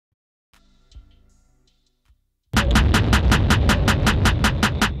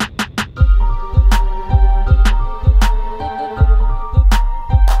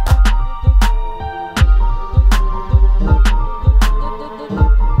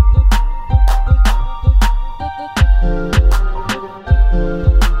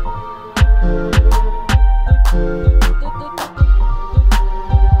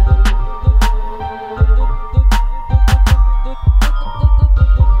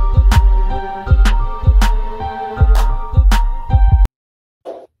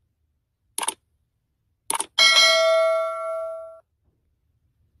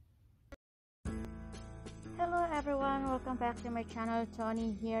my channel.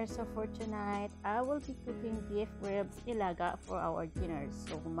 Tony here. So for tonight I will be cooking beef ribs nilaga for our dinner.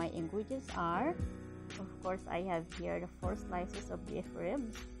 So my ingredients are, of course, I have here the 4 slices of beef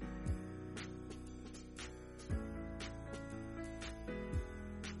ribs,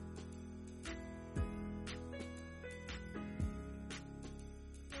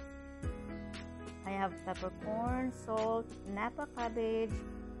 I have peppercorn, salt, Napa cabbage,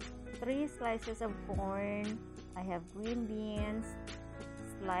 3 slices of corn, I have green beans,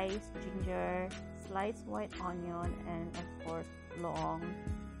 sliced ginger, sliced white onion, and of course long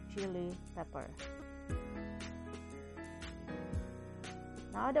chili pepper.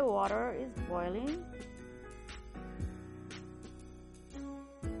 Now the water is boiling.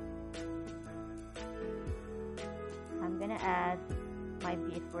 I'm gonna add my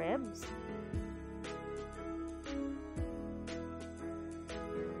beef ribs.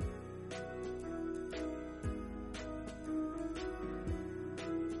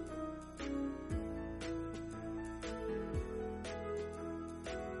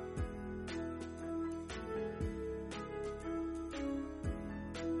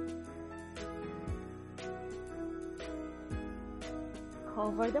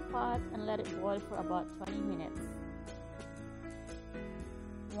 Cover the pot and let it boil for about 20 minutes.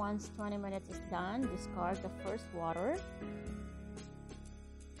 Once 20 minutes is done, discard the first water.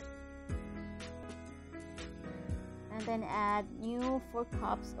 And then add new 4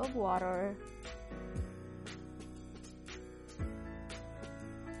 cups of water.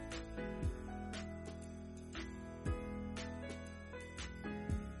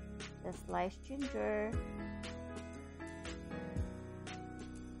 The sliced ginger,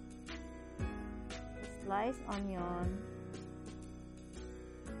 sliced onion,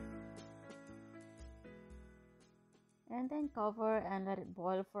 and then cover and let it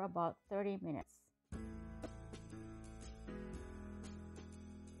boil for about 30 minutes.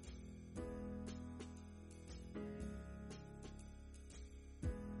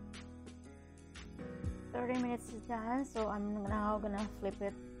 Minutes is done, so I'm now gonna flip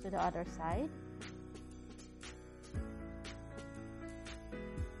it to the other side.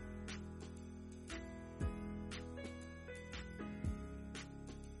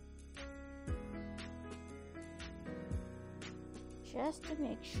 Just to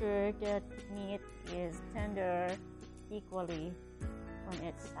make sure that meat is tender equally on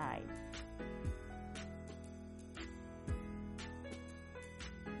its side.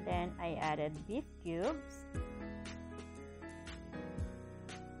 Then I added beef cubes,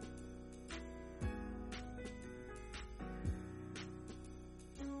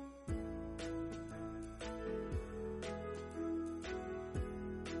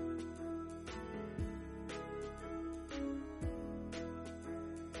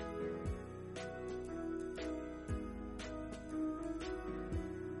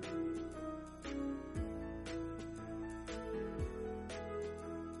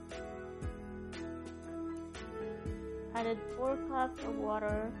 added 4 cups of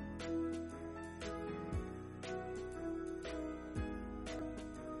water,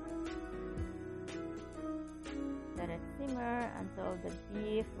 let it simmer until the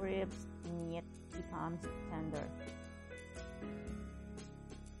beef ribs meat becomes tender.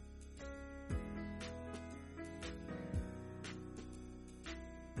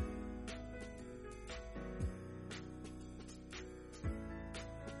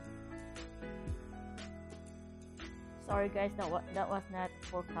 Sorry guys, that was not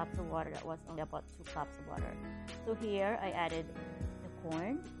 4 cups of water, that was only about 2 cups of water. So here I added the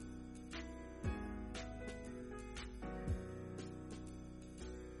corn,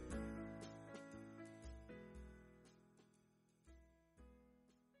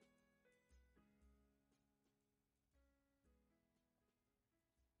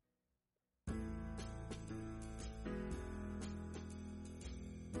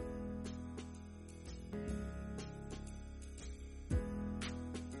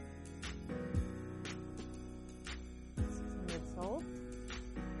 salt,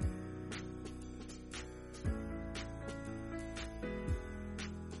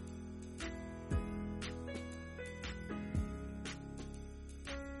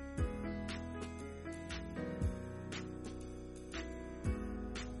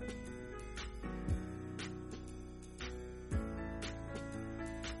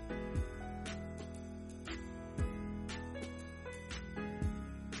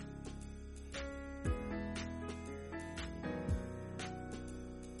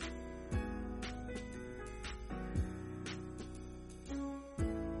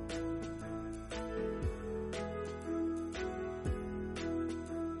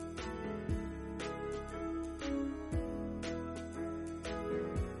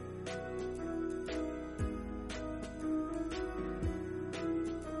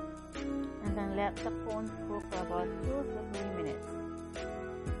 and let the corn cook for about 2 to 3 minutes.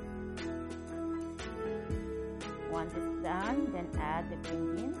 Once it's done, then add the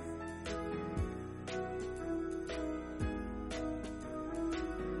green beans.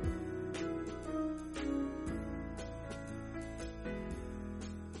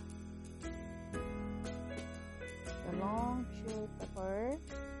 The long chili pepper.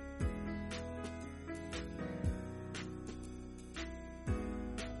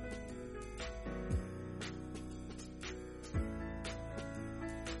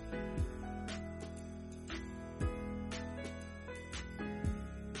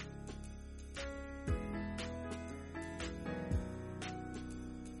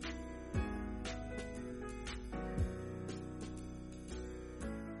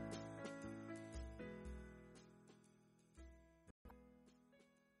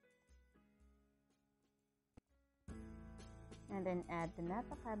 And then add the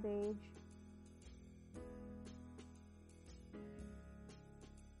Napa cabbage.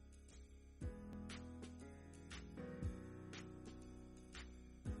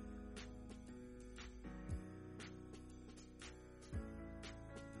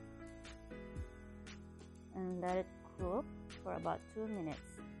 And let it cook for about 2 minutes.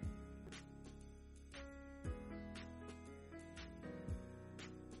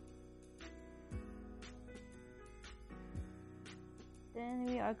 Then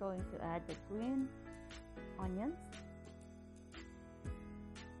we are going to add the green onions.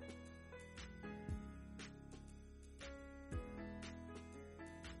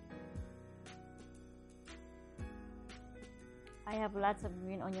 I have lots of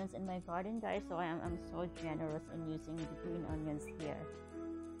green onions in my garden, guys, so I'm so generous in using the green onions here.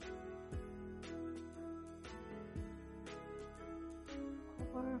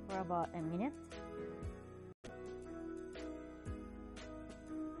 Cover for about a minute.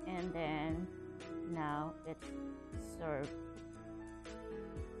 And then now let's serve.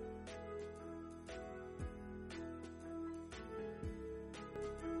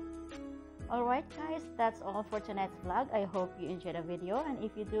 Alright guys, that's all for tonight's vlog. I hope you enjoyed the video, and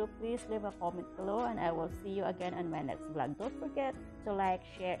if you do, please leave a comment below and I will see you again on my next vlog. Don't forget to like,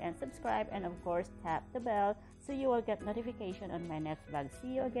 share and subscribe, and of course tap the bell so you will get notification on my next vlog.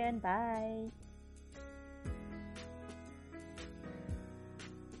 See you again. Bye.